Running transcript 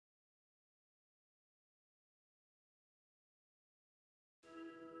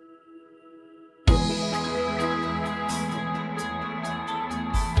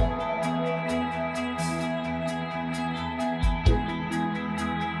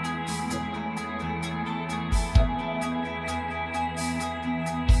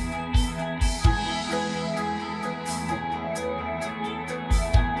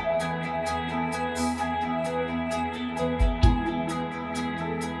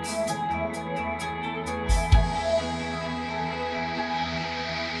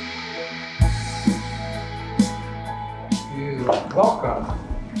Welcome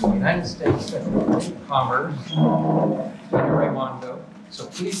to the United States Secretary of Commerce, Gina Raimondo. So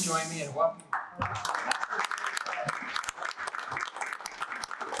please join me in welcoming.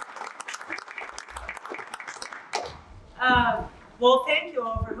 Well, thank you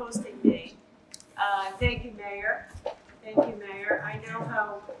all for hosting me. Thank you, Mayor. Thank you, Mayor. I know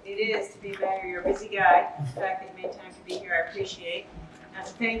how it is to be Mayor. You're a busy guy. The fact that you made time to be here, I appreciate. And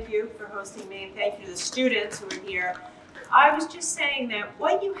thank you for hosting me, and thank you to the students who are here. I was just saying that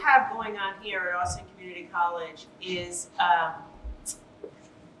what you have going on here at Austin Community College is,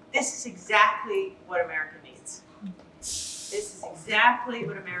 this is exactly what America needs. This is exactly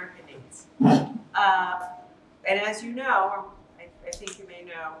what America needs. And as you know, or I think you may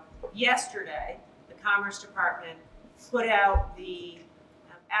know, yesterday, the Commerce Department put out the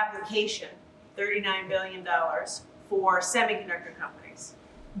application, $39 billion, for semiconductor companies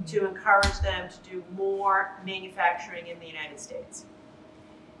to encourage them to do more manufacturing in the United States,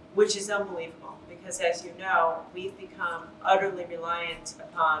 which is unbelievable because, as you know, we've become utterly reliant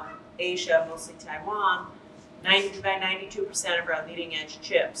upon Asia, mostly Taiwan, by 92% of our leading edge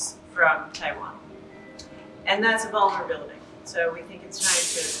chips from Taiwan. And that's a vulnerability. So we think it's time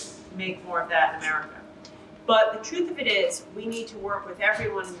to make more of that in America. But the truth of it is, we need to work with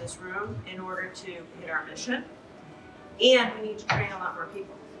everyone in this room in order to hit our mission. And we need to train a lot more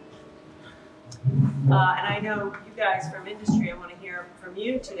people. And I know you guys from industry, I want to hear from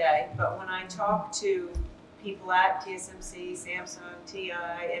you today, but when I talk to people at TSMC, Samsung, TI,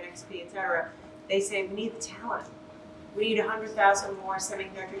 NXP, etc., they say we need the talent. We need 100,000 more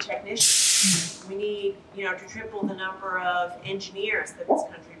semiconductor technicians. We need, to triple the number of engineers that this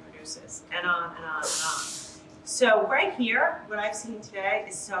country produces, and on and on and on. So right here, what I've seen today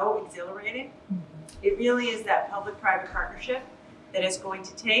is so exhilarating. It really is that public-private partnership that is going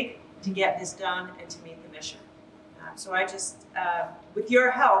to take to get this done and to meet the mission. So I just, with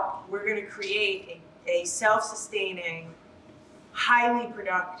your help, we're going to create a self-sustaining, highly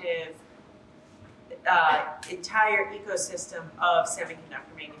productive, entire ecosystem of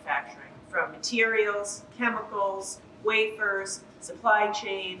semiconductor manufacturing, from materials, chemicals, wafers, supply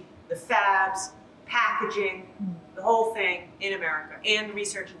chain, the fabs, packaging, the whole thing in America, and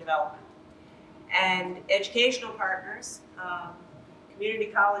research and development. And educational partners,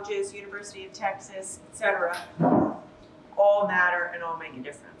 community colleges, University of Texas, etc., all matter and all make a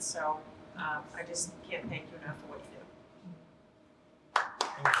difference. So I just can't thank you enough for what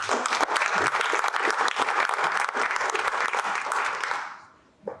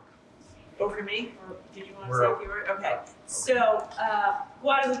you do. Over to me, or did you want to say a few words? Okay, so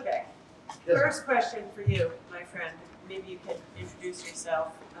Guadalupe, first question for you, my friend. Maybe you can introduce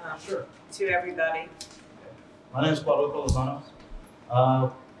yourself to everybody. My name is Guadalupe Lozano.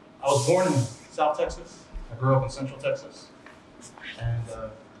 I was born in South Texas. I grew up in Central Texas. And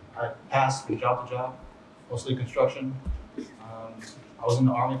I passed from job to job, mostly construction. I was in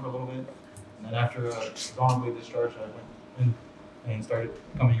the Army for a little bit. And then after honorably discharged, I went in and started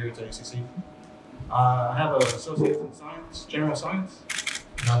coming here to ACC. I have an associate's in science, general science.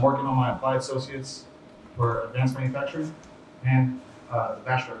 And I'm working on my applied associates for advanced manufacturing and the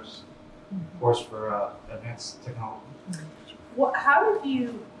bachelor's course for advanced technology. What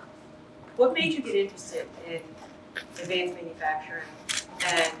made you get interested in advanced manufacturing,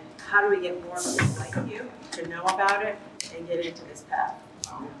 and how do we get more people like you to know about it and get into this path?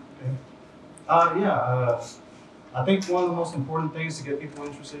 I think one of the most important things to get people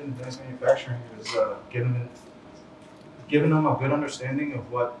interested in advanced manufacturing is giving them a good understanding of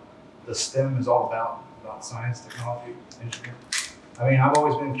what the STEM is all about science, technology, engineering. I mean, I've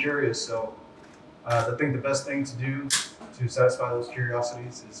always been curious, so I think the best thing to do to satisfy those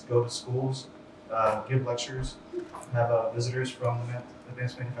curiosities is go to schools, give lectures, have visitors from the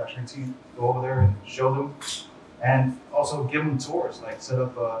advanced manufacturing team go over there and show them, and also give them tours, like set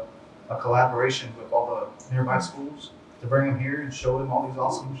up a collaboration with all the nearby schools to bring them here and show them all these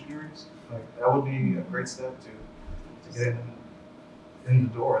awesome machineries. Like, that would be a great step to get them in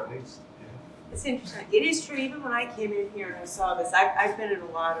the door, at least. It's interesting. It is true, even when I came in here and I saw this, I've been in a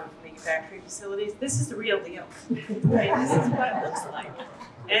lot of manufacturing facilities. This is the real deal. Right? This is what it looks like.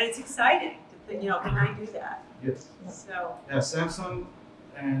 And it's exciting to think, can I do that? Yes. So. Yeah, Samsung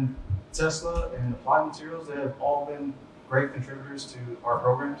and Tesla and Applied Materials, they have all been great contributors to our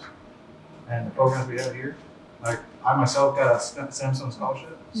programs and the programs we have here. Like, I myself got a Samsung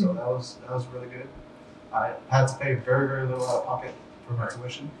scholarship, so that was really good. I had to pay very, very little out of pocket for my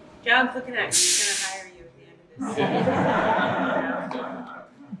tuition. John's looking at you. He's going to hire you at the end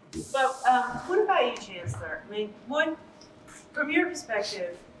of this. But what about you, Chancellor? I mean, from your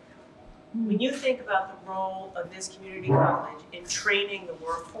perspective, When you think about the role of this community college in training the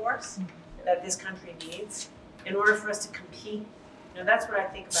workforce that this country needs in order for us to compete, that's what I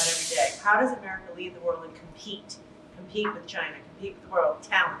think about every day. How does America lead the world and compete? Compete with China, compete with the world.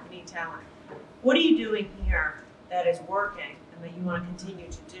 Talent, we need talent. What are you doing here that is working and that you want to continue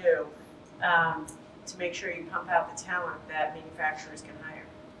to do to make sure you pump out the talent that manufacturers can hire?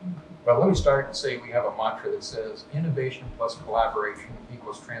 Well, let me start and say we have a mantra that says innovation plus collaboration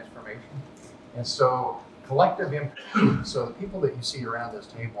equals transformation. And so collective impact, so the people that you see around this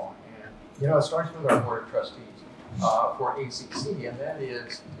table, and it starts with our board of trustees for ACC, and that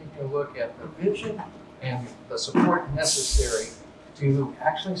is taking a look at the vision and the support necessary to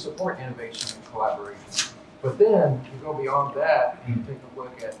actually support innovation and collaboration. But then you go beyond that and you take a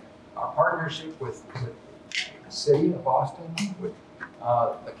look at our partnership with the city of Austin, with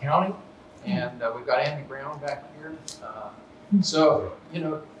the county, and we've got Andy Brown back here. So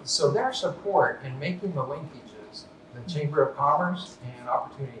their support in making the linkages, the Chamber of Commerce and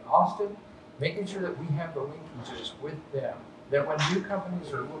Opportunity Austin, making sure that we have the linkages with them, that when new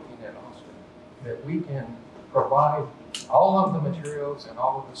companies are looking at Austin, that we can provide all of the materials and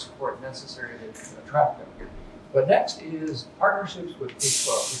all of the support necessary to attract them here. But next is partnerships with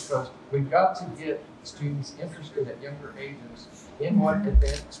K-12, because we've got to get students interested at younger ages in what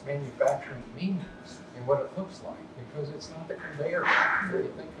advanced manufacturing means and what it looks like, because it's not the conveyor belt that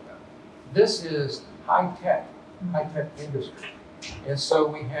you think about. This is high-tech industry. And so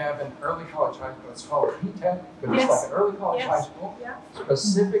we have an early college high school, it's called a P-Tech, but it's like an early college high school,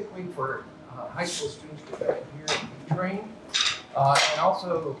 specifically for high school students to come in here and be trained, and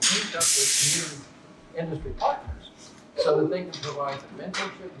also linked up with community industry partners so that they can provide the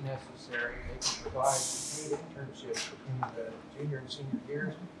mentorship necessary, they can provide paid internships between the junior and senior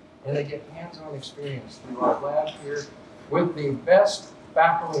years, and they get hands-on experience through our lab here with the best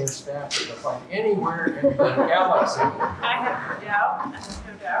faculty and staff that you'll find anywhere in the galaxy. I have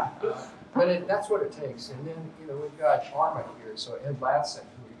no doubt. But that's what it takes. And then, we've got Arma here, so Ed Latson,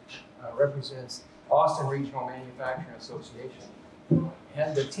 who represents Austin Regional Manufacturing Association.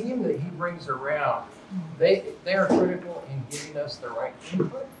 And the team that he brings around, they are critical in giving us the right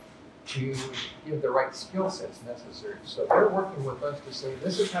input to give the right skill sets necessary. So they're working with us to say,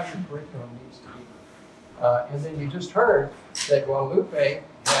 this is how your curriculum needs to be. And then you just heard that Guadalupe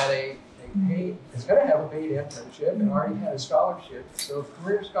had is going to have a paid internship and already had a scholarship. So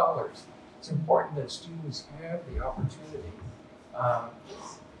career scholars, it's important that students have the opportunity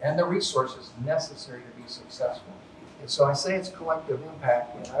and the resources necessary to be successful. And so I say it's collective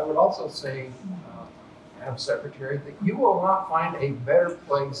impact, and I would also say, Madam Secretary, that you will not find a better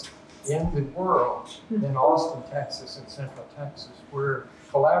place in the world than Austin, Texas and Central Texas, where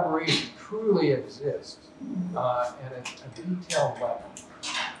collaboration truly exists at a detailed level.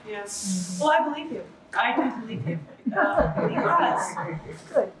 Yes. Well, I believe you. I do believe you. Because,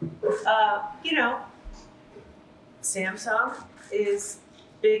 Samsung is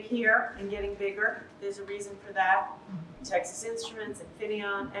big here and getting bigger. There's a reason for that. Texas Instruments,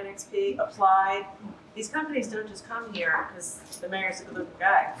 Infineon, NXP, Applied. These companies don't just come here because the mayor's a good-looking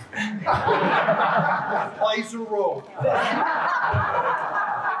guy. Plays a role. But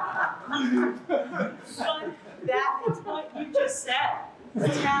that is what you just said. The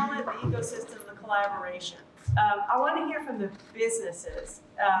talent, the ecosystem, the collaboration. I want to hear from the businesses,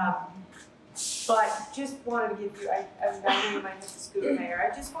 but just wanted to give you, I know you might have to scoot, Mayor,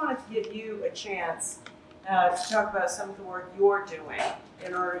 I just wanted to give you a chance to talk about some of the work you're doing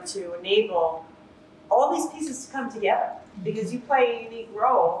in order to enable all these pieces to come together, because you play a unique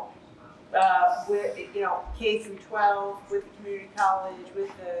role with, K through 12, with the community college,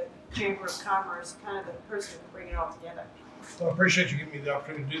 with the Chamber of Commerce, kind of the person who bring it all together. Well, I appreciate you giving me the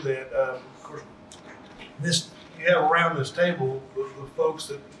opportunity to do that. Of course, you have around this table the folks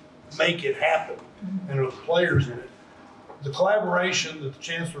that make it happen and are the players in it. The collaboration that the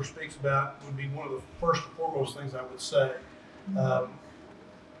Chancellor speaks about would be one of the first and foremost things I would say.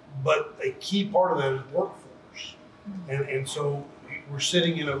 But a key part of that is workforce. And so we're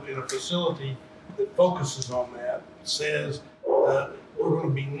sitting in a facility that focuses on that, says we're going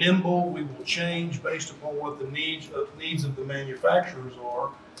to be nimble, we will change based upon what the needs of the manufacturers are.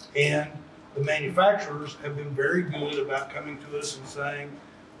 And the manufacturers have been very good about coming to us and saying,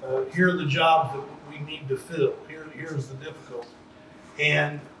 here are the jobs that we need to fill, here's the difficulty.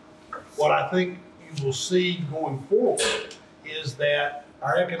 And what I think you will see going forward is that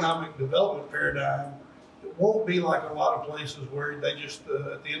our economic development paradigm won't be like a lot of places where they just,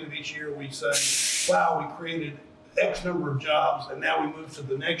 at the end of each year, we say, wow, we created X number of jobs, and now we move to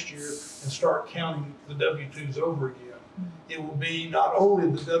the next year and start counting the W-2s over again. It will be not only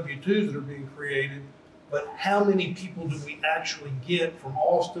the W-2s that are being created, but how many people do we actually get from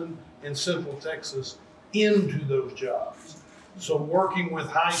Austin and Central Texas into those jobs? So working with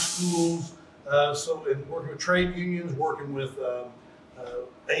high schools, and working with trade unions, working with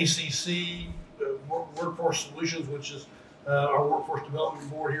ACC, Workforce Solutions, which is our workforce development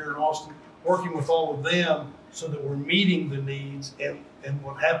board here in Austin, working with all of them so that we're meeting the needs. And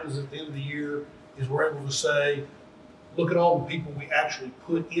what happens at the end of the year is we're able to say, look at all the people we actually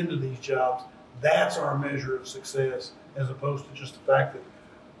put into these jobs. That's our measure of success, as opposed to just the fact that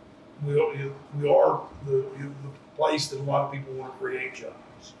we are the place that a lot of people want to create jobs.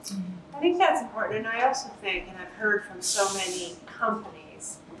 I think that's important, and I also think, and I've heard from so many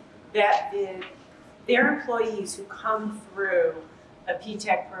companies, that their employees who come through a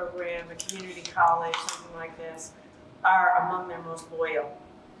P-TECH program, a community college, something like this, are among their most loyal.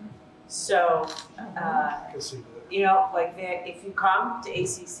 So, I can see that. you know, like if you come to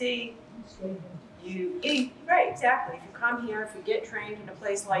ACC, right, exactly. If you come here, if you get trained in a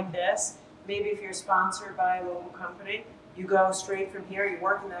place like this, maybe if you're sponsored by a local company, you go straight from here, you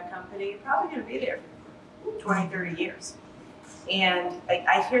work in that company, you're probably going to be there for 20, 30 years. And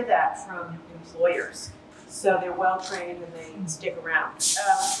I hear that from employers. So they're well trained and they stick around.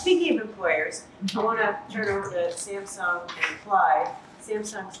 Speaking of employers, I want to turn over to Samsung and Clyde.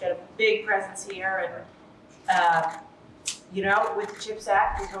 Samsung's got a big presence here, and you know, with the CHIPS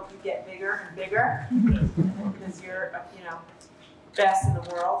Act, we hope you get bigger and bigger because you're, you know, best in the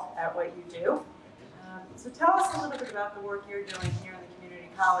world at what you do. So tell us a little bit about the work you're doing here in the community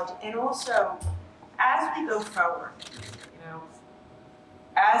college, and also as we go forward, you know,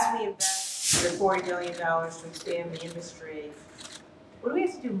 as we invest the $40 billion to expand the industry, what do we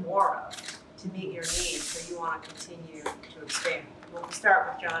have to do more of to meet your needs that you want to continue to expand? We'll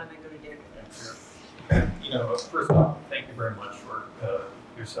start with John and then go to David. You know, first off, thank you very much for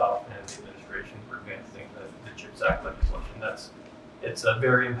yourself and the administration for advancing the CHIPS Act legislation. It's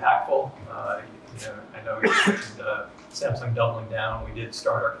very impactful. You know, I know you mentioned Samsung doubling down. We did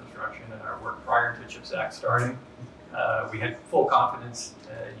start our construction and our work prior to CHIPS Act starting. We had full confidence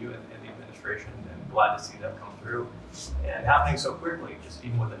in you and the administration, and glad to see them come through and happening so quickly. Just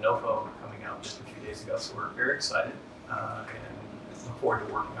even with the NOFO coming out just a few days ago, so we're very excited and look forward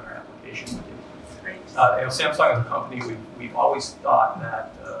to working on our application with you. Great. You know, Samsung as a company, we've always thought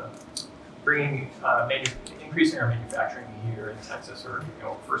that increasing our manufacturing here in Texas, or you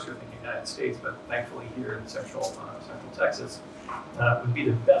know, first in the United States, but thankfully here in Central Texas, would be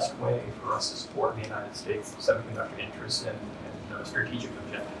the best way for us to support the United States semiconductor interests and strategic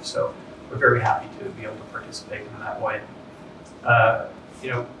objectives. So we're very happy to be able to participate in that way. You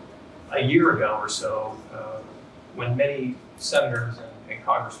know, a year ago or so, when many senators and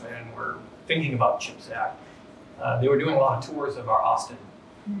congressmen were thinking about CHIPS Act, they were doing a lot of tours of our Austin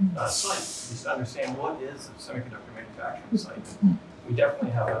site, just to understand what is a semiconductor manufacturing site. We definitely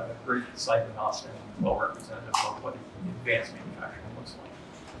have a great site in Austin, well represented of what advanced manufacturing looks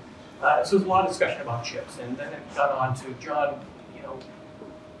like. So there's a lot of discussion about chips, and then it got on to, John, you know,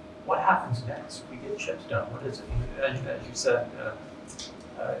 what happens next? We get chips done, what is it? And as you said,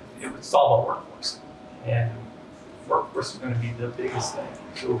 it would solve our workforce, and workforce is going to be the biggest thing.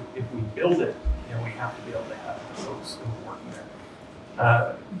 So if we build it, you know, we have to be able to have the folks who are working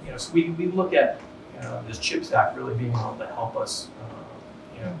there. You know, so we look at this CHIPS Act really being able to help us,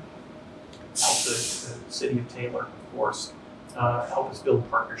 you know, help the city of Taylor, of course, help us build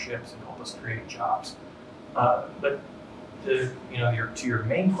partnerships and help us create jobs. But to your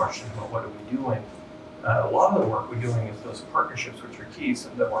main question about what are we doing, a lot of the work we're doing is those partnerships, which are key,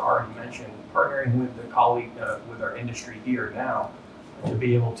 some that were already mentioned, partnering with the colleague, with our industry here now, to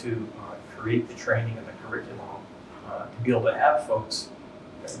be able to create the training and the curriculum, to be able to have folks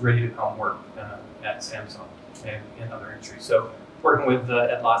ready to come work at Samsung and in other industries. So working with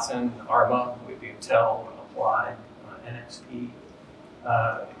Ed Lawson, ARMA, with Intel, Applied, NXP,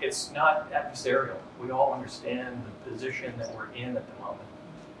 it's not adversarial. We all understand the position that we're in at the moment.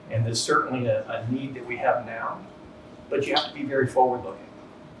 And there's certainly a need that we have now, but you have to be very forward-looking.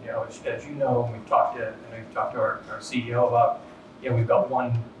 You know, as you know, we've talked to, you've talked to our CEO about, you know,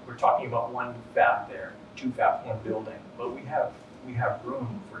 we're talking about one fab there, 2 fabs, 1 building, but we have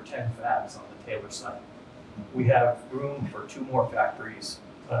room for 10 fabs on the Taylor site. We have room for 2 more factories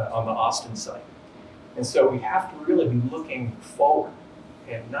on the Austin site. And so we have to really be looking forward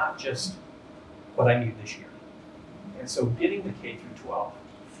and not just what I need this year. And so getting the K through 12,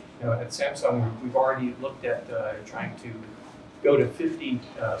 you know, at Samsung, we've already looked at trying to go to 50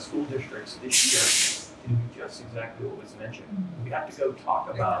 school districts this year to do just exactly what was mentioned. We have to go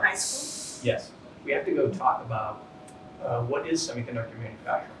talk about high school. Yes, we have to go talk about what is semiconductor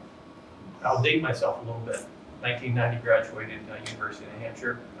manufacturing? I'll date myself a little bit. 1990 graduated University of New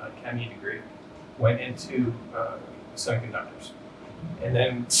Hampshire, chemistry degree, went into semiconductors. And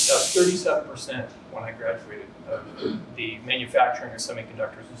then 37% when I graduated, the manufacturing of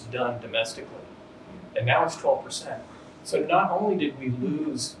semiconductors was done domestically. And now it's 12%. So not only did we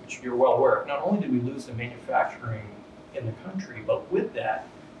lose, which you're well aware of, not only did we lose the manufacturing in the country, but with that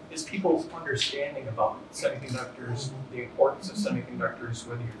is people's understanding about semiconductors, the importance of semiconductors,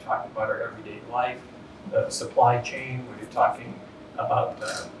 whether you're talking about our everyday life, the supply chain, whether you're talking about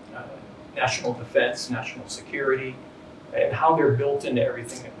national defense, national security, and how they're built into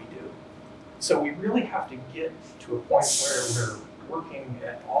everything that we do. So we really have to get to a point where we're working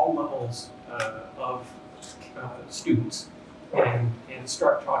at all levels of students and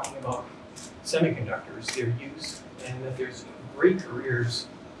start talking about semiconductors, their use, and that there's great careers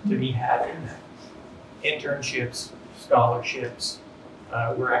to be had in that. Internships, scholarships.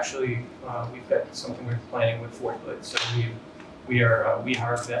 We're actually, we've got something we're planning with Fort Hood. So we are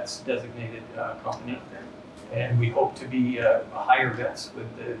vets designated company. And we hope to be hire vets with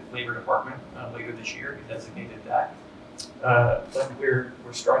the Labor Department later this year. We designated that. But we're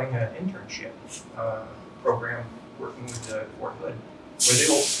starting an internship program working with Fort Hood, where they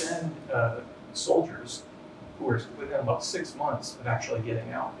will send soldiers who are within about 6 months of actually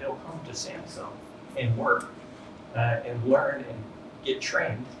getting out. They'll come to Samsung and work and learn and get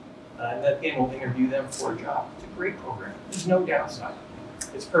trained. And then we'll interview them for a job. It's a great program. There's no downside.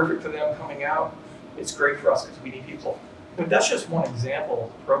 It's perfect for them coming out. It's great for us because we need people. But that's just one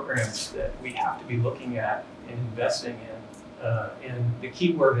example of programs that we have to be looking at and investing in. And the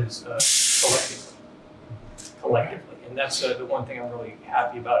key word is collectively. And that's the one thing I'm really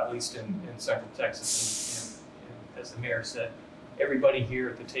happy about, at least in Central Texas. And as the mayor said, everybody here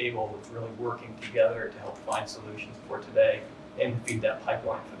at the table is really working together to help find solutions for today and feed that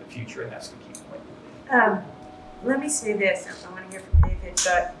pipeline for the future. And that's the key point. Let me say this. I want to hear from David.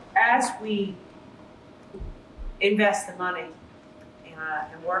 But as we invest the money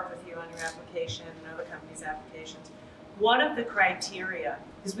and work with you on your application and other companies' applications, one of the criteria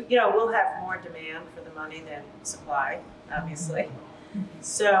is, we'll have more demand for the money than supply, obviously.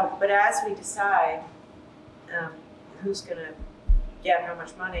 So, but as we decide who's going to get how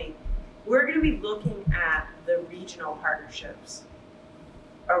much money, we're going to be looking at the regional partnerships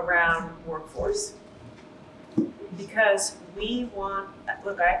around workforce. Because we want,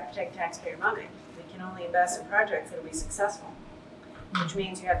 look, I have to protect taxpayer money. We can only invest in projects that will be successful, which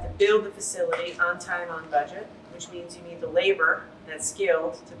means you have to build the facility on time, on budget, which means you need the labor that's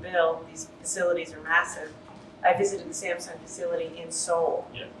skilled to build. These facilities are massive. I visited the Samsung facility in Seoul.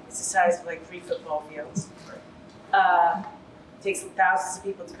 Yeah. It's the size of like 3 football fields. It takes thousands of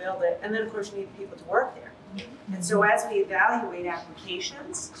people to build it. And then of course you need people to work there. And so as we evaluate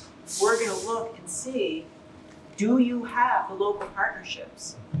applications, we're gonna look and see, do you have the local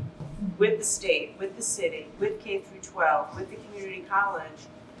partnerships with the state, with the city, with K through 12, with the community college,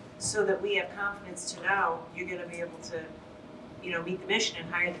 so that we have confidence to know you're going to be able to, meet the mission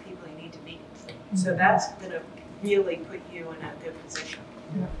and hire the people you need to meet. So that's going to really put you in a good position.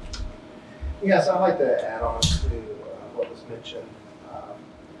 Yeah. Yes, I'd like to add on to what was mentioned.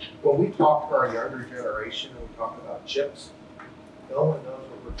 When we talk to our younger generation, we talk about chips. No one knows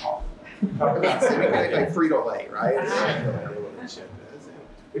what we're talking about. We talk about semiconductor, like Frito-Lay, right? They have no idea what a chip is. And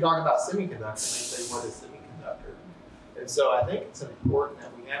we talk about semiconductor, and they say, what is semiconductor? And so I think it's important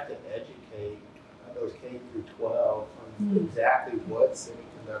that we have to educate those K through 12 on exactly what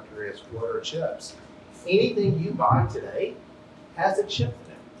semiconductor is, what are chips. Anything you buy today has a chip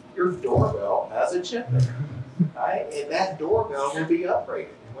in it. Your doorbell has a chip in it, right? And that doorbell will be upgraded.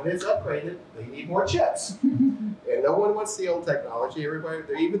 And when it's upgraded, they need more chips. And no one wants the old technology. Everybody,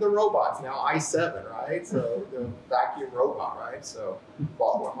 even the robots now, i7, right? So the vacuum robot, right? So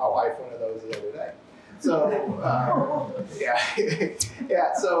bought my wife one of those the other day. So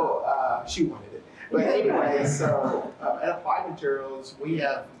yeah. So she wanted it. But anyway, so at Applied Materials, we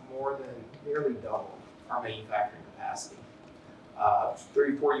have more than nearly doubled our manufacturing capacity.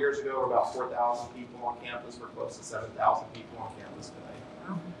 3 or 4 years ago, we're about 4,000 people on campus. We're close to 7,000 people on campus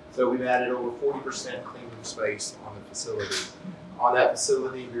today. So we've added over 40% clean room space on the facility. On that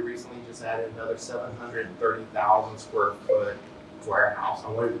facility, we recently just added another 730,000 square foot warehouse. I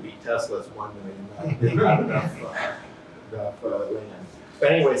wanted to be Tesla's 1 million. They have enough land.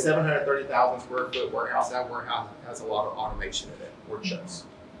 But anyway, 730,000 square foot warehouse. That warehouse has a lot of automation in it, or chips.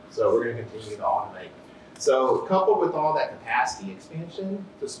 So we're going to continue to automate. So coupled with all that capacity expansion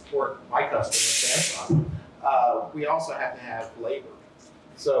to support my customers, Samsung, we also have to have labor.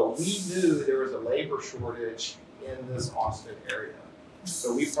 So we knew there was a labor shortage in this Austin area.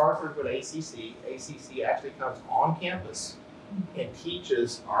 So we partnered with ACC. ACC actually comes on campus and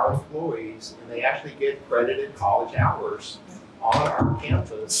teaches our employees, and they actually get credited college hours on our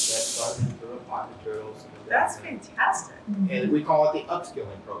campus that's funded through applied materials. That's fantastic. And we call it the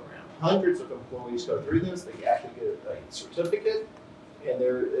upskilling program. Hundreds of employees go through this. They actually get a certificate, and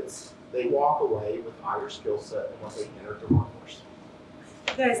they walk away with higher skill set than what they enter the workforce.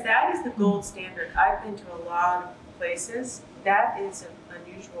 Guys, that is the gold standard. I've been to a lot of places. That is an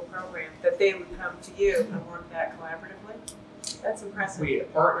unusual program that they would come to you and work that collaboratively. That's impressive. We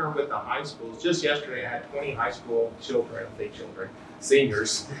partner with the high schools. Just yesterday, I had 20 high school children,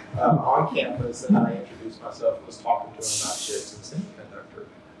 seniors, on campus, and I introduced myself and was talking to them about chips and semiconductor.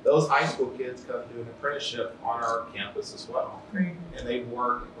 Those high school kids come do an apprenticeship on our campus as well. Great. And they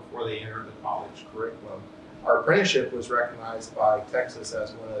work before they enter the college curriculum. Our apprenticeship was recognized by Texas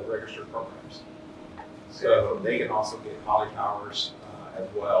as one of the registered programs. So they can also get college hours as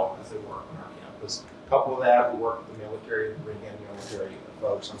well as they work on our campus. A couple of that, we work with the military, bring in military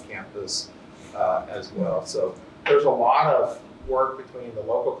folks on campus as well. So there's a lot of work between the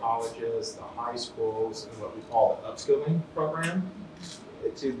local colleges, the high schools, and what we call the upskilling program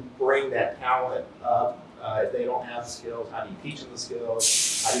to bring that talent up. If they don't have the skills, how do you teach them the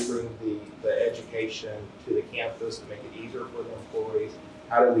skills? How do you bring the education to the campus to make it easier for the employees?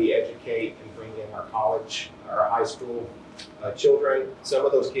 How do we educate and bring in our college, our high school children? Some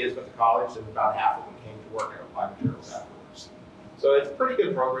of those kids went to college, and about half of them came to work at applied materials afterwards. So it's pretty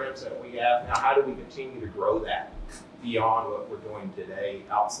good programs that we have. Now, how do we continue to grow that beyond what we're doing today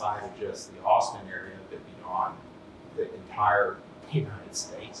outside of just the Austin area, but beyond the entire United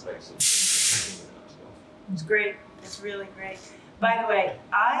States, basically? It's great. It's really great. By the way,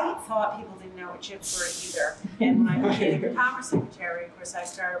 I thought people didn't know what chips were either. And when I became the Commerce Secretary, of course, I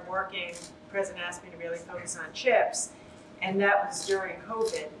started working. The President asked me to really focus on chips, and that was during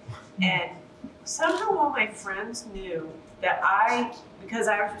COVID. And somehow all my friends knew that because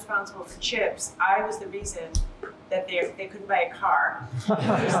I was responsible for chips, I was the reason that they couldn't buy a car.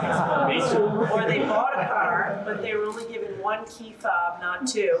 Or they bought a car, but they were only given one key fob, not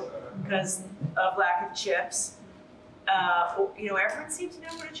two, because of lack of chips. Everyone seemed to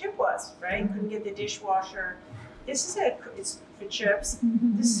know what a chip was, right? Couldn't get the dishwasher. It's for chips.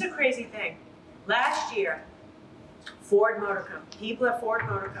 This is a crazy thing. Last year, Ford Motor Company, people at Ford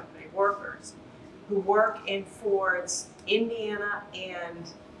Motor Company, workers who work in Ford's Indiana and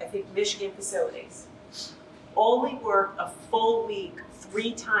I think Michigan facilities, only work a full week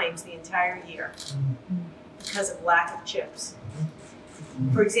 3 times the entire year because of lack of chips.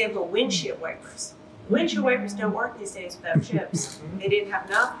 For example, windshield wipers. Windshield wipers don't work these days without chips. They didn't have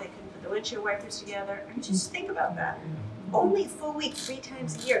enough, they couldn't put the windshield wipers together. I mean, just think about that. Only a full week 3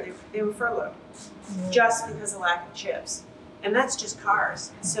 times a year they were furloughed just because of lack of chips. And that's just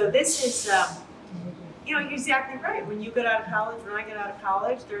cars. So this is, you're exactly right. When you get out of college, when I got out of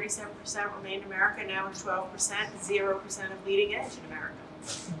college, 37% remained in America, now it's 12%, 0% of leading edge in America.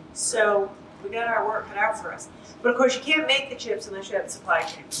 So we got our work cut out for us. But of course, you can't make the chips unless you have the supply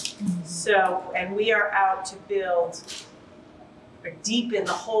chain. So, and we are out to build, or deepen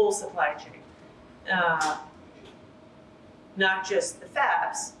the whole supply chain. Not just the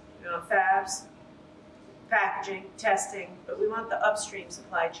fabs, fabs, packaging, testing, but we want the upstream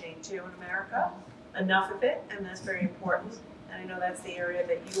supply chain too in America. Enough of it, and that's very important. And I know that's the area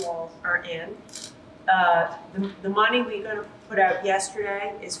that you all are in. The money we're going to put out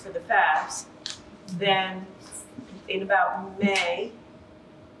yesterday is for the fabs. Then in about May,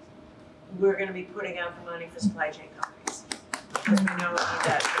 we're going to be putting out the money for supply chain companies. Because we know we need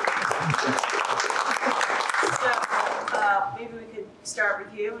that. So maybe we could start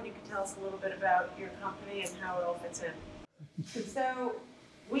with you, and you could tell us a little bit about your company and how it all fits in. So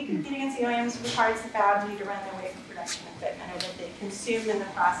we compete against the OEMs for the parts the fabs need to run their wafer production equipment, or that they consume in the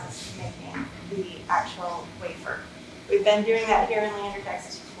process of making the actual wafer. We've been doing that here in Lander,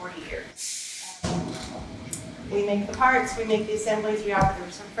 Texas for 40 years. We make the parts, we make the assemblies, we offer the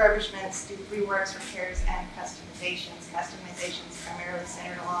refurbishments, do reworks, repairs, and customizations. Customizations primarily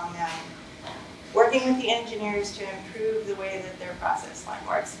centered along working with the engineers to improve the way that their process line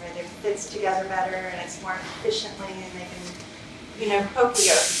works, where it fits together better and it's more efficiently, and they can,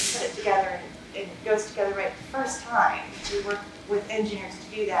 poke-yoke, put it together and it goes together right the first time. We work with engineers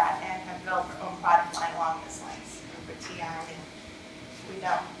to do that and have developed our own product line along this lines for TI. And we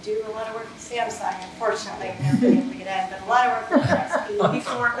don't do a lot of work with Samsung, unfortunately. We've never been able to get in, but a lot of work with XP. You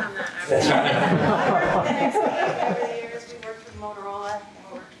can work on that. I worked with XP over the years. We worked with Motorola and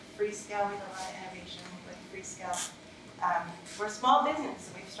we worked with Freescale. We did a lot of innovation with Freescale. We're a small business,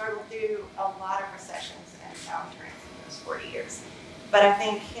 and we've struggled through a lot of recessions and downturns in those 40 years. But I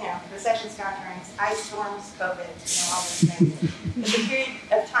think, recessions, downturns, ice storms, COVID, all those things. But the period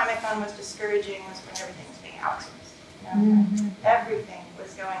of time I found most discouraging was when everything was being outsourced. Everything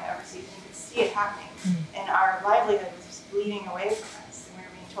was going overseas, and you could see it happening. And our livelihood was just bleeding away from us. And we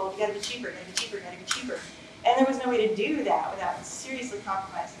were being told, you gotta be cheaper, gotta be cheaper, gotta be cheaper. And there was no way to do that without seriously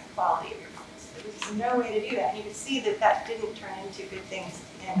compromising the quality of your products. There was no way to do that. And you could see that that didn't turn into good things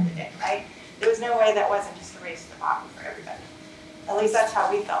at the end of the day, right? There was no way that wasn't just a race to the bottom for everybody. At least that's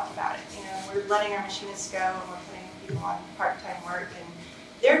how we felt about it. We're letting our machinists go, and we're putting people on part-time work, and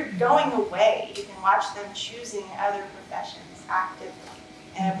they're going away. You can watch them choosing other professions actively.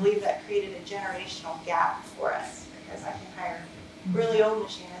 And I believe that created a generational gap for us, because I can hire really old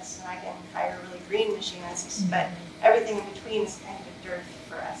machinists and I can hire really green machinists, but everything in between is kind of a dearth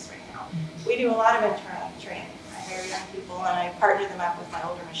for us right now. We do a lot of internal training. I hire young people and I partner them up with my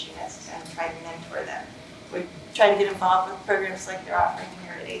older machinists and try to mentor them. We try to get involved with programs like they're offering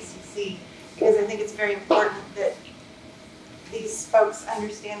here at ACC, because I think it's very important that these folks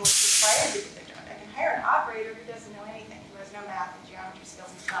understand what's required to do their job. I can hire an operator who doesn't know anything, who has no math and geometry skills,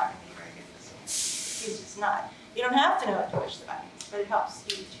 and he's not going to be very good for students. He's just not. You don't have to know what to push the buttons, but it helps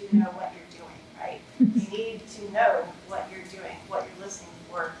you to know what you're doing, right? You need to know what you're doing, what you're listening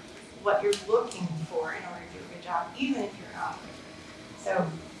for, what you're looking for in order to do a good job, even if you're an operator. So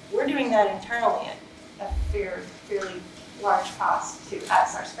we're doing that internally at a fairly large cost to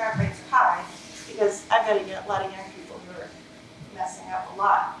us. Our scrap rates are high because I've got to get a lot of young people who are messing up a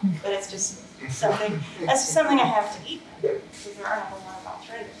lot, but it's just something, that's just something I have to eat, because there aren't a whole lot of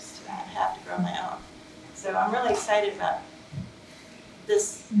alternatives to that. I have to grow my own. So I'm really excited about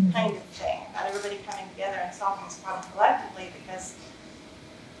this kind of thing, about everybody coming together and solving this problem collectively, because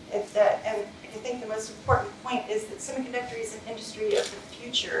and I think the most important point is that semiconductor is an industry of the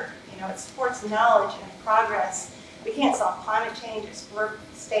future. It supports knowledge and progress. We can't solve climate change, explore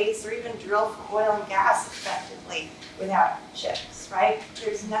space, or even drill for oil and gas effectively without chips, right?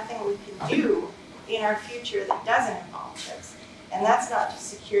 There's nothing we can do in our future that doesn't involve chips. And that's not just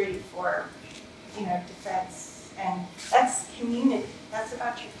security for defense, and that's community. That's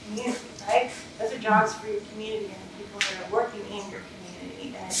about your community, right? Those are jobs for your community and the people that are working in your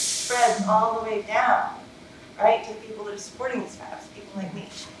community, and it spreads all the way down, right, to people that are supporting these fabs, people like me,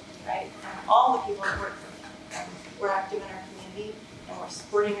 right, and all the people that work for them. And we're active in our community, and we're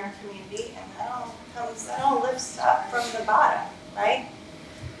supporting our community, and that all lifts up from the bottom, right?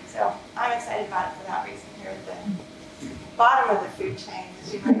 So I'm excited about it for that reason here at the bottom of the food chain,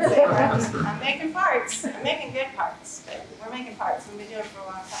 as you might say. I'm making parts. I'm making good parts, but we're making parts, and we've been doing it for a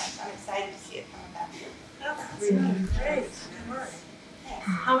long time. So I'm excited to see it coming back here. That's really great. Good work. Thanks.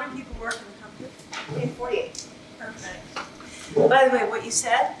 How many people work in the company? We have 48. Perfect. By the way, what you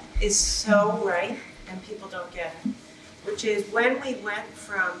said is so right, and people don't get it, which is when we went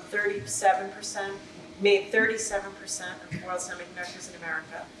from 37%, made 37% of world semiconductors in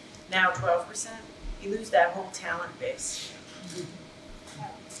America, now 12%, you lose that whole talent base.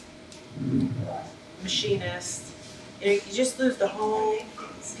 Machinists, you just lose the whole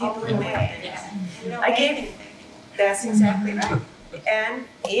people who make things. I gave, that's exactly right. And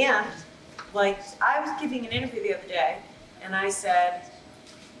like, I was giving an interview the other day, and I said,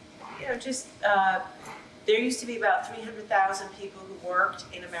 there used to be about 300,000 people who worked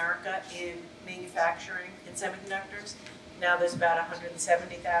in America in manufacturing and semiconductors. Now there's about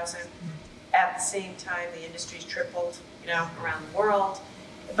 170,000. At the same time, the industry's tripled, around the world.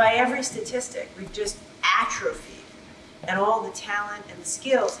 By every statistic, we've just atrophied. And all the talent and the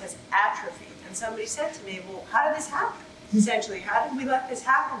skills has atrophied. And somebody said to me, well, how did this happen? Essentially, how did we let this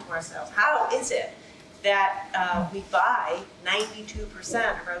happen to ourselves? How is it that we buy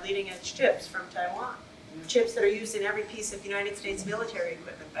 92% of our leading edge chips from Taiwan? Chips that are used in every piece of United States military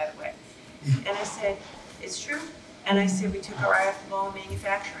equipment, by the way. And I said, it's true. And I said, we took our eye off the ball in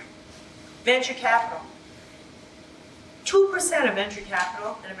manufacturing. Venture capital. 2% of venture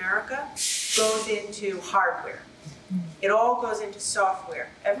capital in America goes into hardware. It all goes into software.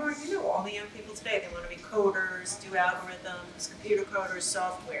 Everyone, all the young people today, they want to be coders, do algorithms, computer coders,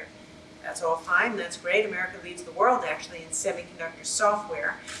 software. That's all fine, that's great. America leads the world actually in semiconductor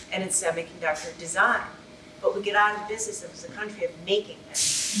software and in semiconductor design. But we get out of the business as a country of making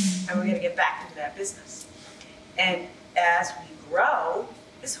things, and we're going to get back into that business. And as we grow,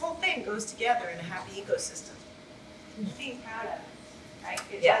 this whole thing goes together in a happy ecosystem. Being proud of it, right?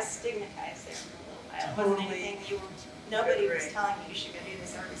 It was stigmatized there for a little while. It wasn't anything nobody was telling you should go do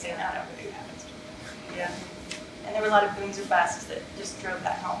this, or saying, no, nobody happens. Yeah. And there were a lot of booms or busts that just drove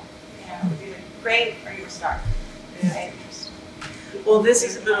that home. You were either great or you were starved. Right. Well, this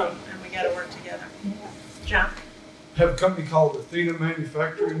is a boom, and we got to work together. John? Have a company called Athena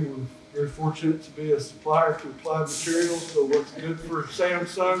Manufacturing. We're very fortunate to be a supplier to Applied Materials. So what's good for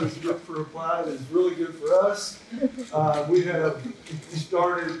Samsung is good for Applied, is really good for us. We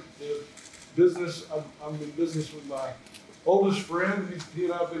started the business. I'm in business with my oldest friend. He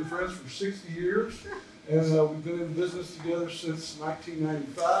and I have been friends for 60 years. And we've been in business together since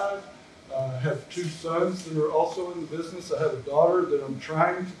 1995. I have 2 sons that are also in the business. I have a daughter that I'm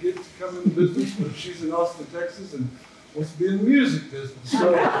trying to get to come in the business, but she's in Austin, Texas, and wants to be in the music business.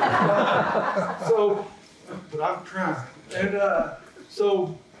 But I'm trying. And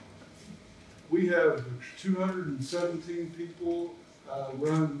so we have 217 people,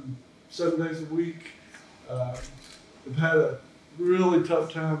 run 7 days a week. We've had a really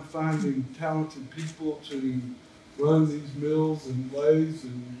tough time finding talented people to run these mills and lathes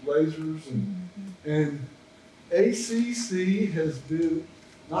and lasers, and ACC has been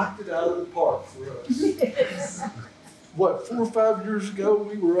knocked it out of the park for us. Yes. What, 4 or 5 years ago,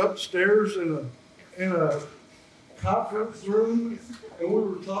 we were upstairs in a conference room, and we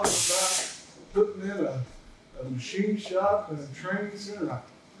were talking about putting in a machine shop and a training center.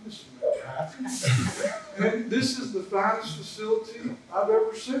 This is and this is the finest facility I've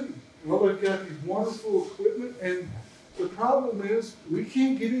ever seen. Well, they've got these wonderful equipment, and the problem is we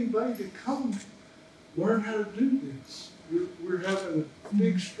can't get anybody to come learn how to do this. We're having a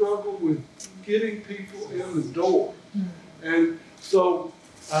big struggle with getting people in the door. And so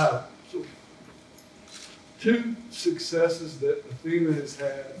 2 successes that Athena has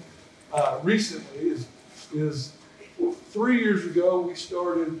had recently is 3 years ago, we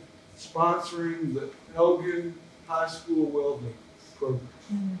started sponsoring the Elgin High School Welding Program.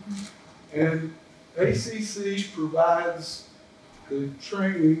 And ACC provides the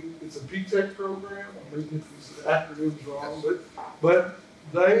training. It's a PTech program. I may get these acronyms wrong, but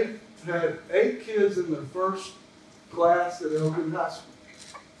they had 8 kids in their first class at Elgin High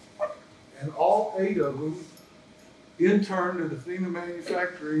School. And all 8 of them interned at Athena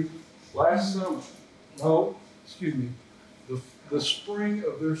Manufacturing last summer. No, excuse me. The spring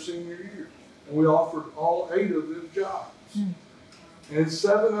of their senior year. And we offered all 8 of them jobs. And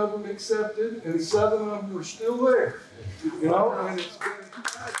 7 of them accepted, and 7 of them are still there. You know, and it's been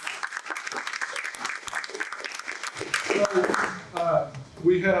so,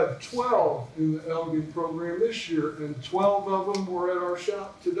 we have 12 in the Elgin program this year, and 12 of them were at our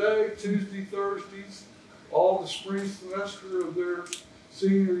shop today, Tuesday, Thursdays, all the spring semester of their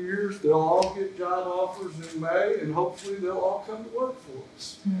senior years. They'll all get job offers in May, and hopefully they'll all come to work for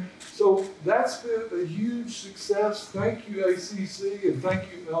us. So that's been a huge success. Thank you, ACC, and thank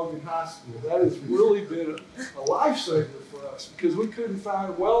you, Elgin High School. That has really been a lifesaver for us because we couldn't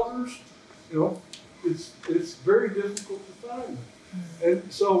find welders. You know, it's very difficult to find them.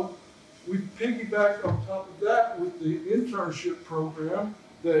 And so we piggybacked on top of that with the internship program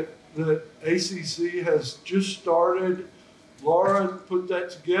that ACC has just started. Laura put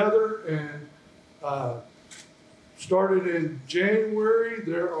that together and started in January.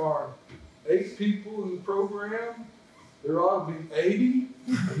 There are 8 people in the program. There ought to be 80,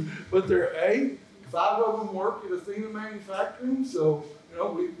 but there are 8. 5 of them work at Athena Manufacturing. So, you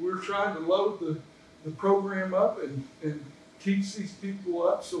know, we're trying to load the program up and teach these people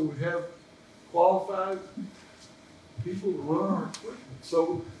up so we have qualified people to run our equipment.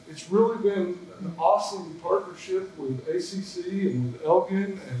 So it's really been an awesome partnership with ACC and with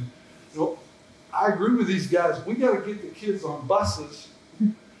Elgin. And you know, I agree with these guys. We got to get the kids on buses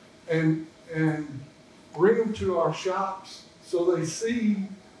and bring them to our shops so they see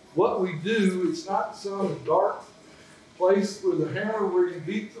what we do. It's not some dark place with a hammer where you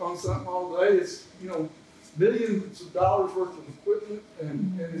beat on something all day. It's, you know, millions of dollars worth of equipment,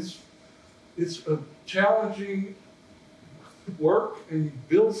 and it's a challenging work, and you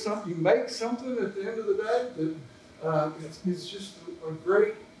build something, you make something at the end of the day that it's just a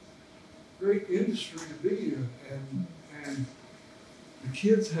great industry to be in, and the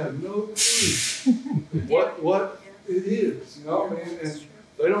kids have no clue what it is, you know, and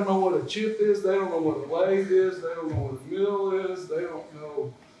they don't know what a chip is, they don't know what a lathe is, they don't know what a mill is, they don't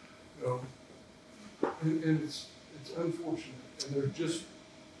know, you know, and it's unfortunate, and there's just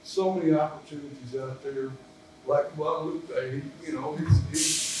so many opportunities out there, like Luke, you know,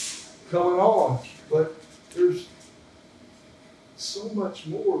 he's coming on, but there's so much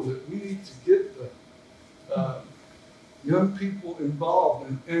more that we need to get the young people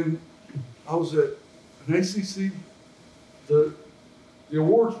involved. And I was at an ACC, the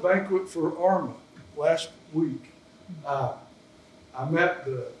awards banquet for ARMA last week. I met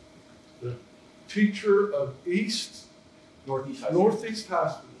the teacher of Northeast High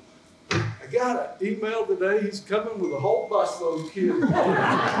School. I got an email today, he's coming with a whole busload of kids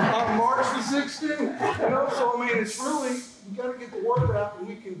on March the 16th. You know, so I mean, it's really, you gotta get the word out and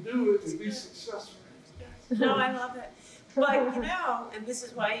we can do it and be successful. No, I love it. But you know, and this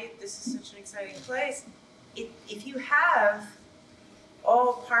is why this is such an exciting place, if you have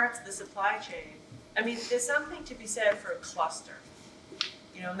all parts of the supply chain, I mean, there's something to be said for a cluster.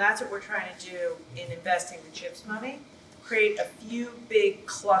 You know, and that's what we're trying to do in investing the CHIPS money. Create a few big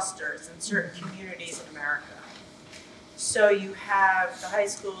clusters in certain communities in America. So you have the high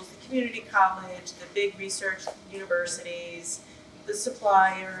schools, the community college, the big research universities, the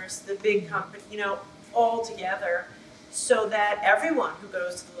suppliers, the big company, you know, all together, so that everyone who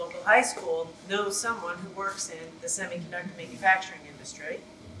goes to the local high school knows someone who works in the semiconductor manufacturing industry,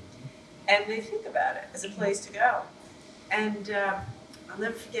 and they think about it as a place to go. And I'll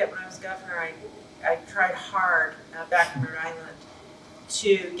never forget when I was governor, I tried hard back in Rhode Island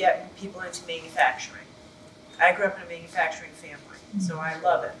to get people into manufacturing. I grew up in a manufacturing family, so I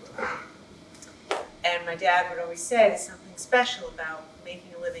love it. And my dad would always say there's something special about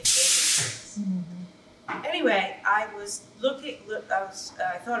making a living making things. Anyway, I was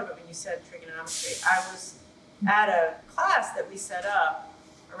I thought of it when you said trigonometry. I was at a class that we set up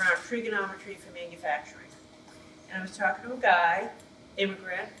around trigonometry for manufacturing. And I was talking to a guy,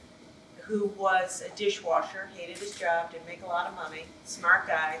 immigrant, who was a dishwasher, hated his job, didn't make a lot of money, smart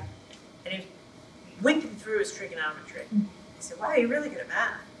guy, and he went him through his trigonometry. I said, wow, you're really good at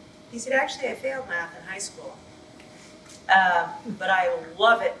math. He said, actually, I failed math in high school, but I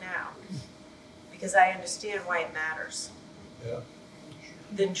love it now because I understand why it matters. Yeah.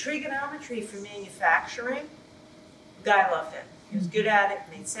 The trigonometry for manufacturing, the guy loved it. He was good at it,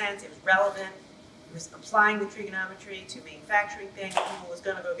 made sense, it was relevant. He was applying the trigonometry to a manufacturing thing, and he was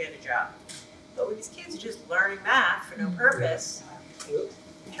going to go get a job. But when these kids are just learning math for no purpose, it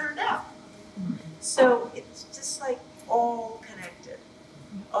turned out. So it's just like all connected,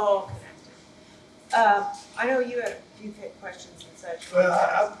 all connected. I know you had a few questions and such. Well,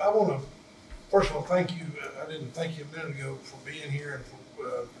 I want to, first of all, thank you. I didn't thank you a minute ago for being here and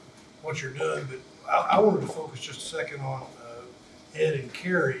for what you're doing, but I wanted to focus just a second on Ed and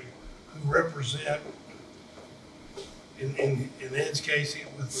Carrie, who represent, in Ed's case,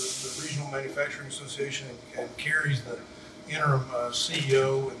 with the Regional Manufacturing Association, and Carrie's the interim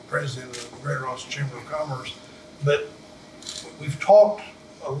CEO and president of the Greater Austin Chamber of Commerce. But we've talked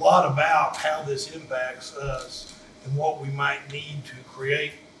a lot about how this impacts us and what we might need to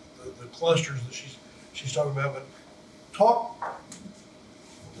create the clusters that she's talking about. But talk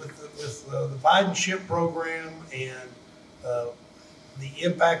with the Biden chip program and the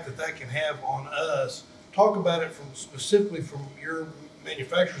impact that can have on us. Talk about it specifically from your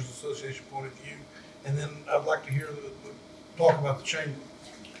Manufacturers Association point of view, and then I'd like to hear talk about the chamber.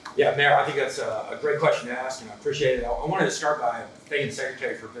 Yeah, Mayor, I think that's a great question to ask, and I appreciate it. I wanted to start by thanking the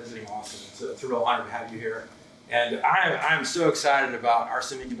Secretary for visiting Austin. It's a real honor to have you here. And I'm so excited about our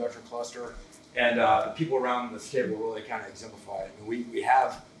semiconductor cluster, and the people around this table really kind of exemplify it. I mean, we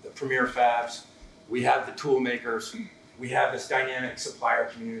have the premier fabs, we have the tool makers, we have this dynamic supplier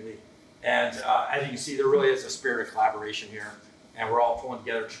community, and as you can see, there really is a spirit of collaboration here, and we're all pulling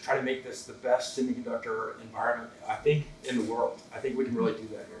together to try to make this the best semiconductor environment, I think, in the world. I think we can really do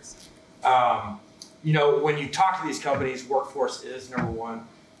that here. You know, when you talk to these companies, workforce is number one,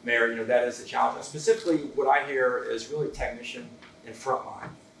 Mayor. You know, that is the challenge. And specifically, what I hear is really technician and frontline.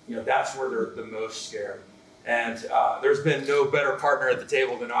 You know, that's where they're the most scared. And there's been no better partner at the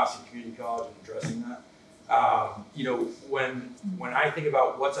table than Austin Community College in addressing that. You know, when I think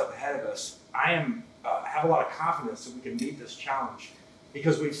about what's up ahead of us, I have a lot of confidence that we can meet this challenge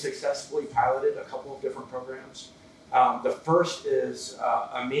because we've successfully piloted a couple of different programs. The first is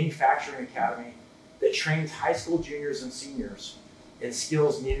a manufacturing academy that trains high school juniors and seniors in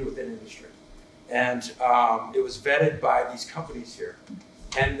skills needed within industry. And it was vetted by these companies here.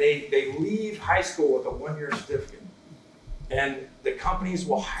 And they leave high school with a one-year certificate. And the companies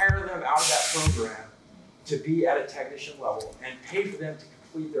will hire them out of that program to be at a technician level and pay for them to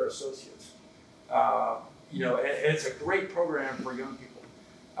complete their associates. You know, and it's a great program for young people.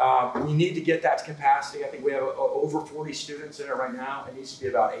 We need to get that to capacity. I think we have over 40 students in it right now. It needs to be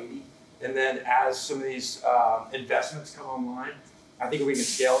about 80. And then as some of these investments come online, I think we can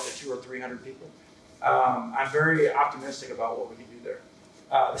scale it to 200 or 300 people. I'm very optimistic about what we can do there.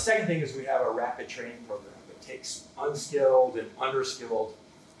 The second thing is we have a rapid training program that takes unskilled and underskilled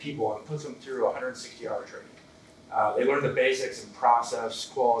people and puts them through 160-hour training. They learn the basics in process,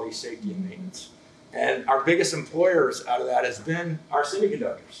 quality, safety, and maintenance. And our biggest employers out of that has been our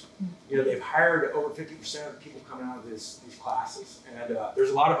semiconductors. You know, they've hired over 50% of the people coming out of these classes. And there's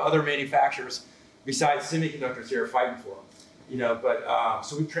a lot of other manufacturers besides semiconductors here fighting for them. You know, but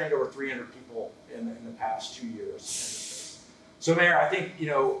so we've trained over 300 people in the past 2 years. So Mayor, I think, you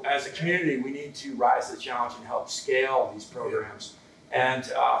know, as a community, we need to rise to the challenge and help scale these programs. And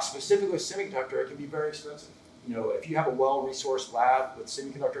specifically with semiconductor, it can be very expensive. You know, if you have a well-resourced lab with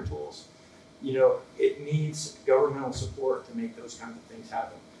semiconductor tools, you know, it needs governmental support to make those kinds of things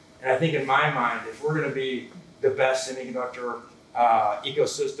happen. And I think in my mind, if we're going to be the best semiconductor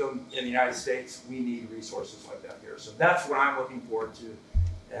ecosystem in the United States, we need resources like that here. So that's what I'm looking forward to.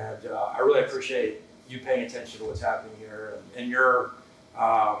 And I really appreciate you paying attention to what's happening here and your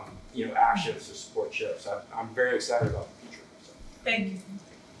you know, actions to support chips. I'm very excited about the future. So. Thank you.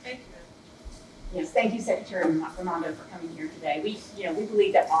 Thank you. Yes, thank you, Secretary Raimondo, for coming here today. We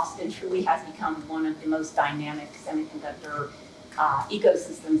believe that Austin truly has become one of the most dynamic semiconductor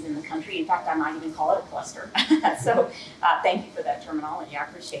ecosystems in the country. In fact, I might even call it a cluster. So thank you for that terminology. I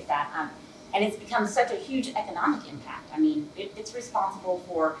appreciate that. And it's become such a huge economic impact. I mean, it's responsible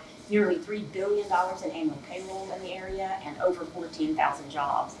for nearly $3 billion in annual payroll in the area and over 14,000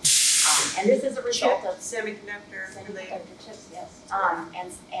 jobs. And this is a result of semiconductor chips, yes.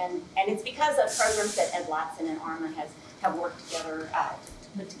 And it's because of programs that Ed Latson and ARMA have worked together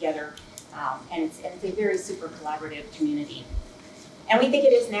to put together, and it's a very super collaborative community. And we think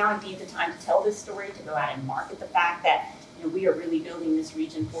it is now indeed the time to tell this story, to go out and market the fact that, you know, we are really building this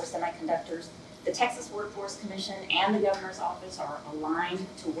region for semiconductors. The Texas Workforce Commission and the Governor's Office are aligned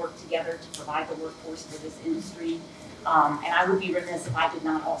to work together to provide the workforce for this industry. And I would be remiss if I did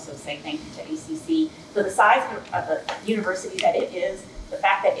not also say thank you to ACC for the size of the university that it is, the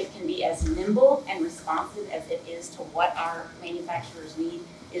fact that it can be as nimble and responsive as it is to what our manufacturers need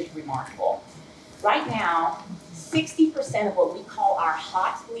is remarkable. Right now, 60% of what we call our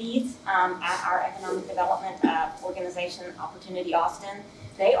hot leads at our economic development organization, Opportunity Austin,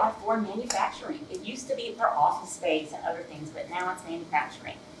 they are for manufacturing. It used to be for office space and other things, but now it's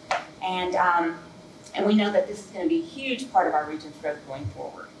manufacturing. And we know that this is going to be a huge part of our region's growth going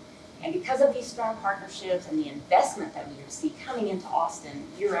forward. And because of these strong partnerships and the investment that we see coming into Austin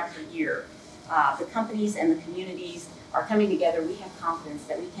year after year, the companies and the communities are coming together. We have confidence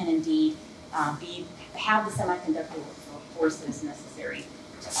that we can indeed have the semiconductor workforce that is necessary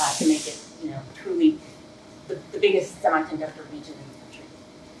to make it, you know, truly the biggest semiconductor region in the country.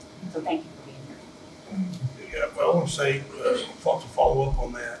 So thank you for being here. Yeah, well, I want to say, to follow up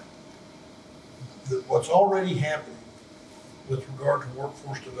on that, what's already happening with regard to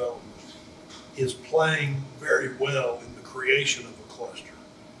workforce development is playing very well in the creation of a cluster.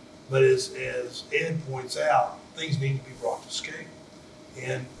 But as Ed points out, things need to be brought to scale.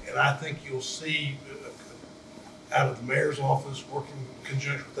 And I think you'll see out of the mayor's office, working in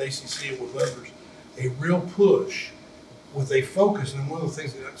conjunction with ACC and with others, a real push with a focus. And one of the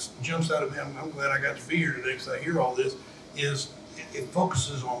things that jumps out of me, I'm glad I got to be here today because I hear all this, is it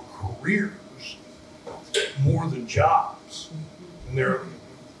focuses on careers more than jobs. And they're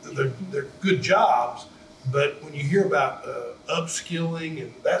good jobs, but when you hear about upskilling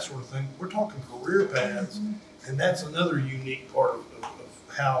and that sort of thing, we're talking career paths, and that's another unique part of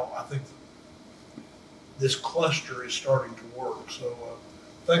how I think this cluster is starting to work. So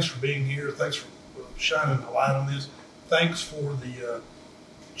thanks for being here. Thanks for shining a light on this. Thanks for the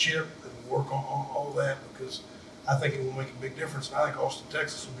chip and the work on all that, because I think it will make a big difference. And I think Austin,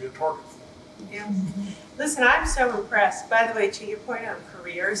 Texas will be a target for it. Yeah. Listen, I'm so impressed. By the way, to your point on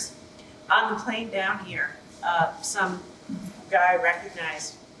careers, on the plane down here, some guy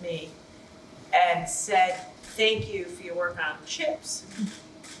recognized me and said, "Thank you for your work on chips,"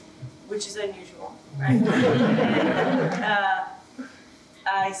 which is unusual, right? And,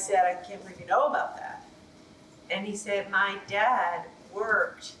 I said, "I can't believe you know about that." And he said, "My dad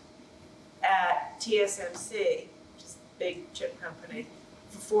worked at TSMC, which is a big chip company,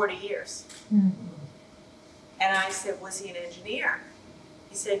 for 40 years. And I said, "Was he an engineer?"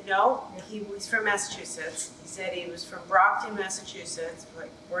 He said, "No, he was from Massachusetts." He said he was from Brockton, Massachusetts, like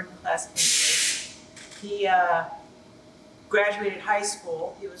working class community. He graduated high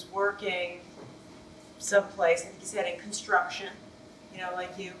school. He was working someplace, I think he said in construction, you know,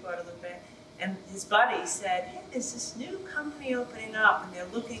 like you, Guadalupe. And his buddy said, "Hey, there's this new company opening up and they're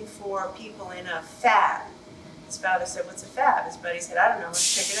looking for people in a fab." His father said, "What's a fab?" His buddy said, "I don't know,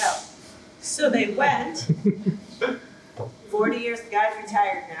 let's check it out." So they went. 40 years, the guy's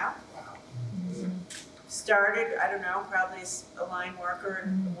retired now. Started, I don't know, probably a line worker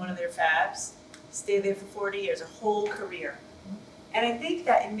in one of their fabs. Stayed there for 40 years, a whole career. And I think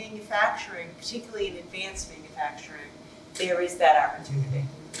that in manufacturing, particularly in advanced manufacturing, there is that opportunity.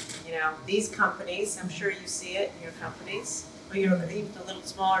 You know, these companies, I'm sure you see it in your companies, or even the little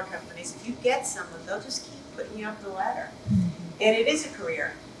smaller companies, if you get someone, they'll just keep putting you up the ladder. And it is a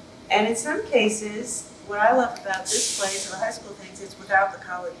career. And in some cases, what I love about this place, or the high school things, it's without the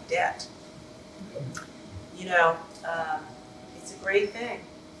college debt. You know, it's a great thing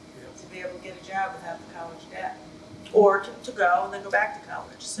to be able to get a job without the college debt, or to go and then go back to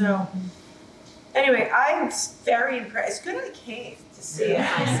college. So anyway, I am very impressed. It's good I came to see it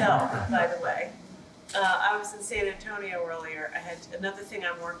myself, by the way. I was in San Antonio earlier. I had another thing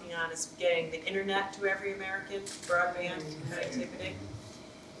I'm working on is getting the internet to every American, broadband connectivity.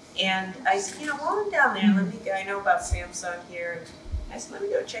 And I said, you know, while I'm down there, I know about Samsung here. And I said, let me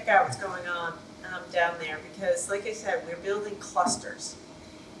go check out what's going on down there, because like I said, we're building clusters.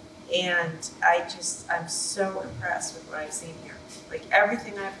 And I'm so impressed with what I've seen here. Like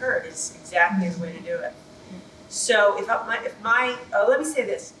everything I've heard is exactly the way to do it. So let me say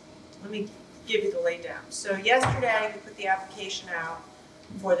this, let me give you the laydown. So yesterday we put the application out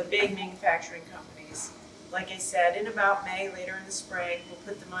for the big manufacturing companies. Like I said, in about May, later in the spring, we'll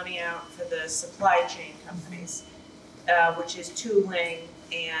put the money out for the supply chain companies, which is tooling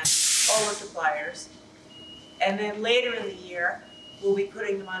and all the suppliers. And then later in the year, we'll be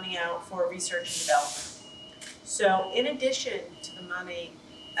putting the money out for research and development. So in addition to the money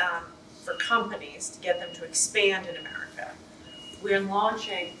for companies to get them to expand in America, we're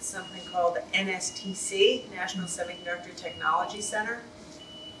launching something called the NSTC, National Semiconductor Technology Center.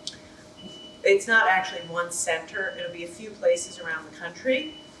 It's not actually one center, it'll be a few places around the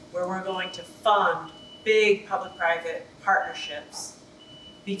country where we're going to fund big public-private partnerships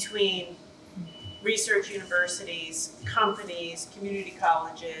between research universities, companies, community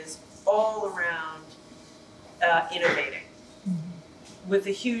colleges, all around innovating, with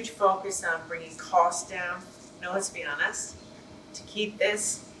a huge focus on bringing costs down. No, let's be honest, to keep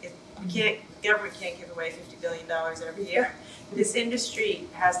this, the government can't give away $50 billion every year. This industry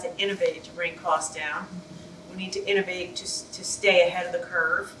has to innovate to bring costs down. We need to innovate to stay ahead of the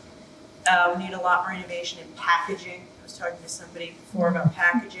curve. We need a lot more innovation in packaging. I was talking to somebody before about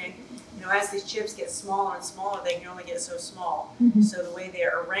packaging. You know, as these chips get smaller and smaller, they can only get so small. So the way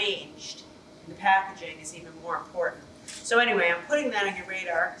they're arranged in the packaging is even more important. So anyway, I'm putting that on your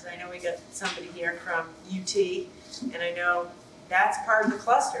radar because I know we got somebody here from UT, and I know that's part of the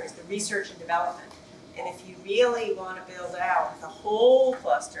cluster, is the research and development. And if you really want to build out the whole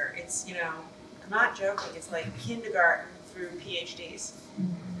cluster, it's, you know, I'm not joking, it's like kindergarten through PhDs.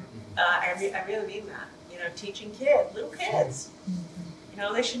 I really mean that. You know, teaching little kids. You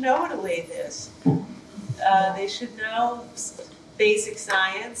know, they should know what a lathe is. They should know basic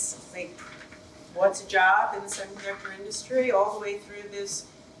science, like what's a job in the semiconductor industry, all the way through this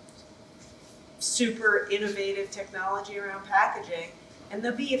super innovative technology around packaging. And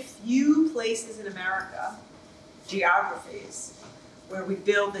there'll be a few places in America, geographies, where we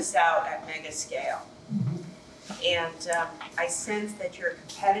build this out at mega scale. And I sense that you're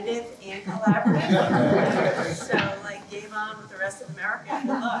competitive and collaborative. So, like, game on with the rest of America. Good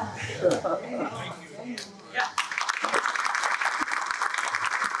luck. Thank you. Yeah.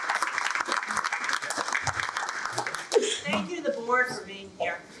 Thank you to the board for being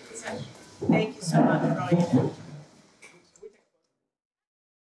here. Thank you so much for all you do.